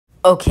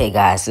Okay,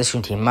 guys, this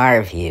will be my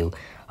review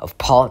of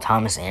Paul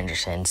Thomas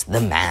Anderson's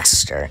The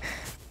Master.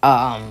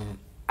 I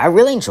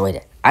really enjoyed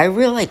it. I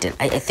really liked it.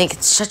 I think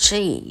it's such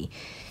a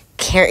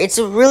it's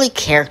a really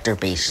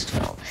character-based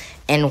film,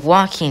 and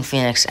Joaquin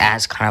Phoenix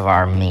as kind of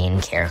our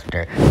main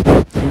character,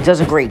 he does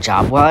a great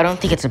job. Well, I don't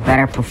think it's a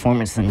better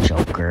performance than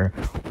Joker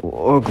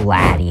or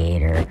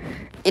Gladiator.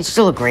 It's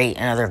still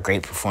another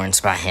great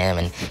performance by him,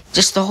 and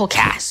just the whole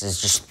cast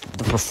is just,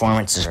 the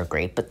performances are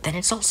great, but then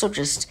it's also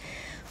just,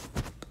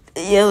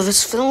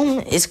 this film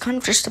is kind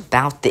of just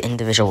about the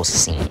individual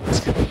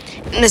scenes.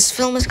 And this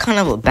film is kind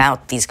of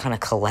about these kind of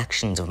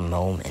collections of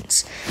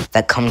moments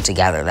that come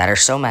together, that are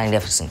so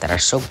magnificent, that are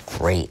so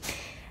great.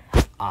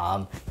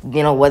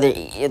 Whether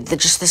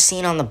just the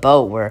scene on the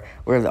boat where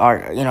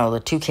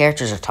the two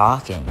characters are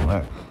talking,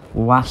 where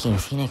Joaquin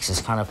Phoenix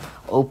is kind of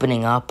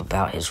opening up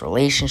about his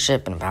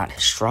relationship and about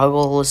his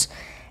struggles,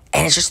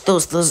 and it's just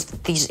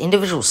these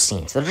individual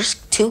scenes. They're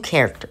just two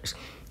characters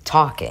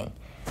talking,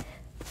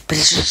 but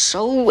it's just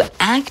so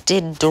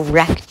acted,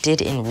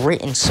 directed, and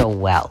written so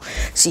well.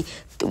 See,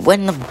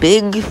 when the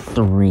big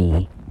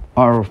three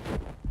are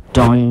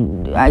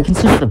done, I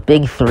consider the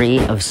big three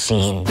of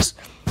scenes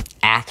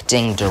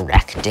acting,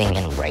 directing,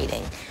 and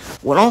writing.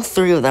 When all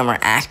three of them are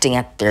acting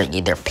at their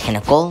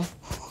pinnacle,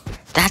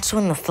 that's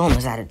when the film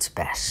is at its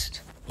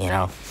best.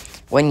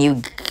 When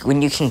you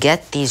can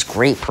get these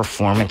great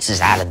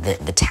performances out of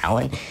the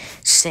talent,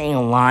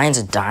 saying lines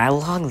of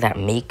dialogue that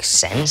make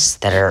sense,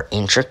 that are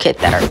intricate,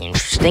 that are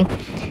interesting,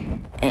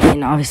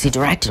 and obviously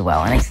directed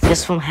well. And I think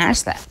this film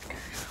has that,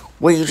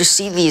 where you just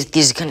see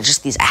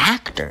these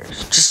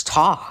actors just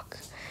talk,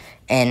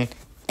 and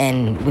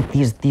with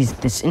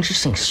this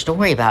interesting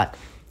story about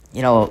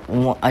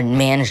a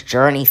man's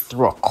journey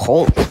through a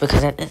cult.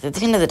 Because at the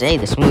end of the day,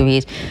 this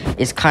movie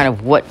is kind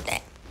of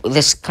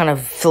this kind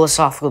of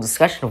philosophical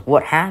discussion of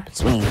what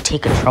happens when you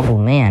take a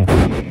troubled man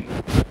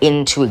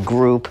into a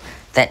group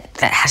that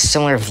has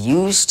similar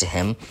views to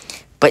him,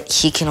 but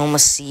he can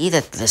almost see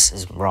that this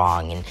is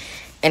wrong,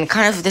 and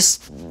kind of this,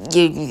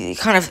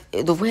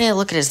 the way I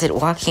look at it is that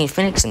Joaquin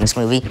Phoenix in this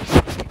movie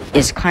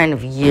is kind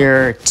of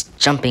your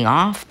jumping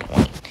off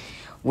point,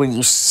 where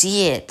you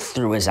see it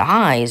through his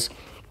eyes,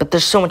 but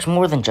there's so much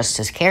more than just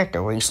his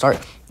character, when you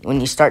start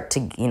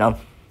to,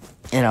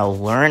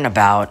 learn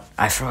about,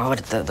 I forgot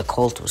what the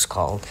cult was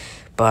called,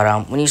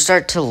 but when you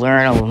start to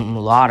learn a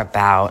lot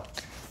about,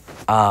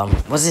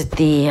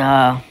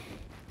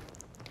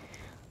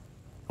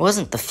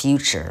 wasn't the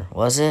future,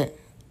 was it?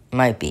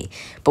 Might be.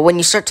 But when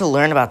you start to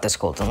learn about this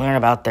cult and learn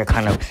about their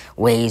kind of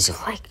ways of,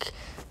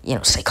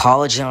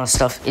 psychology and all that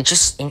stuff, it's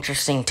just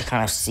interesting to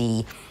kind of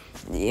see,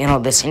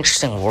 this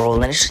interesting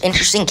world, and just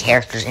interesting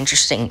characters,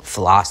 interesting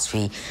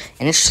philosophy,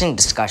 and interesting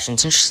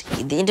discussions,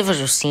 and the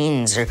individual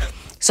scenes are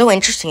so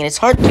interesting, and it's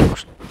hard to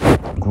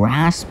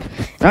grasp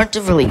and hard to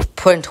really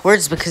put into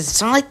words, because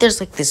it's not like there's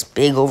this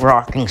big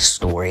overarching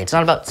story. It's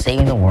not about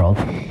saving the world.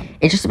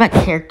 It's just about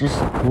characters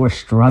who are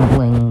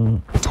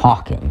struggling,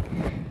 talking,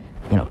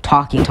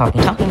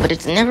 but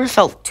it's never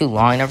felt too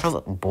long. It never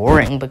felt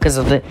boring because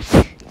of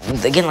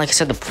again, like I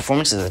said, the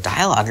performances, the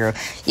dialogue, or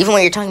even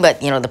when you're talking about,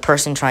 the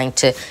person trying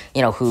to,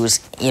 who's,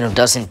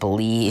 doesn't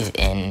believe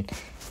in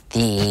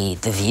the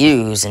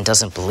views and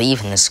doesn't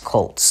believe in this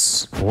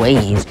cult's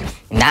ways.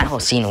 And that whole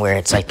scene where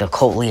it's like the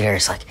cult leader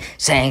is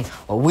saying,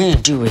 what we're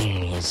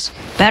doing is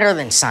better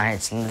than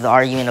science, and the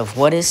argument of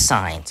what is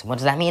science, what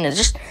does that mean? It's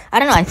just, I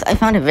don't know, I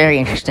found it very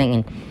interesting,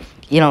 and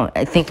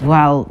I think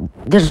while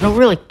there's no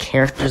really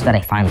characters that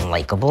I find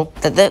likable,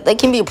 that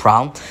can be a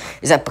problem,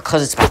 is that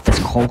because it's about this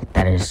cult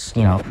that is,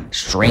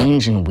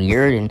 strange and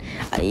weird, and,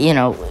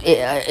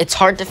 it's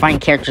hard to find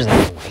characters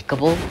that are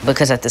likable,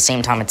 because at the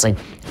same time, it's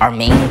our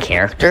main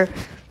character,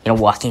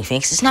 Joaquin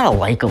Phoenix, is not a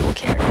likable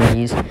character,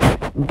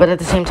 but at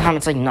the same time,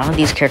 it's none of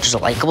these characters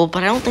are likable,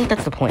 but I don't think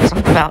that's the point. It's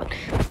not about,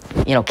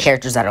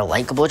 characters that are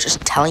likable, it's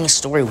just telling a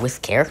story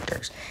with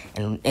characters,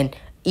 and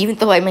even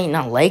though I may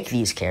not like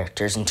these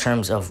characters in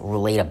terms of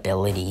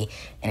relatability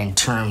and in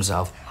terms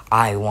of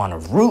I want to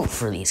root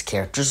for these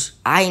characters,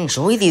 I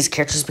enjoy these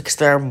characters because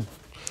they're,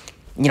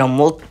 they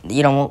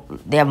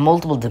have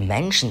multiple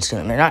dimensions to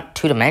them. They're not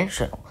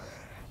two-dimensional.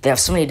 They have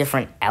so many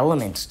different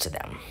elements to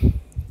them.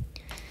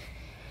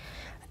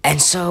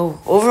 And so,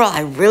 overall,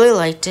 I really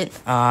liked it.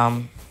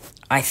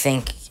 I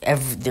think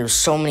there's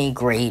so many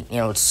great,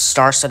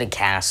 star-studded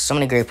cast, so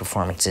many great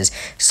performances,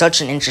 such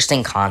an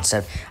interesting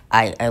concept.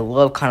 I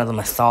love kind of the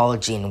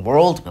mythology and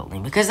world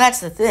building, because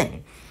that's the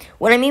thing.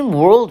 When I mean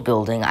world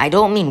building, I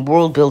don't mean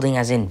world building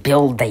as in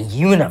build the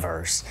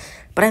universe,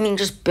 but I mean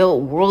just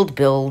world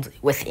build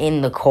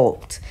within the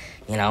cult,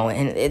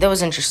 and that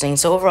was interesting.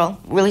 So overall,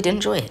 really did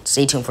enjoy it.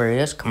 Stay tuned for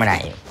videos coming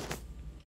at you.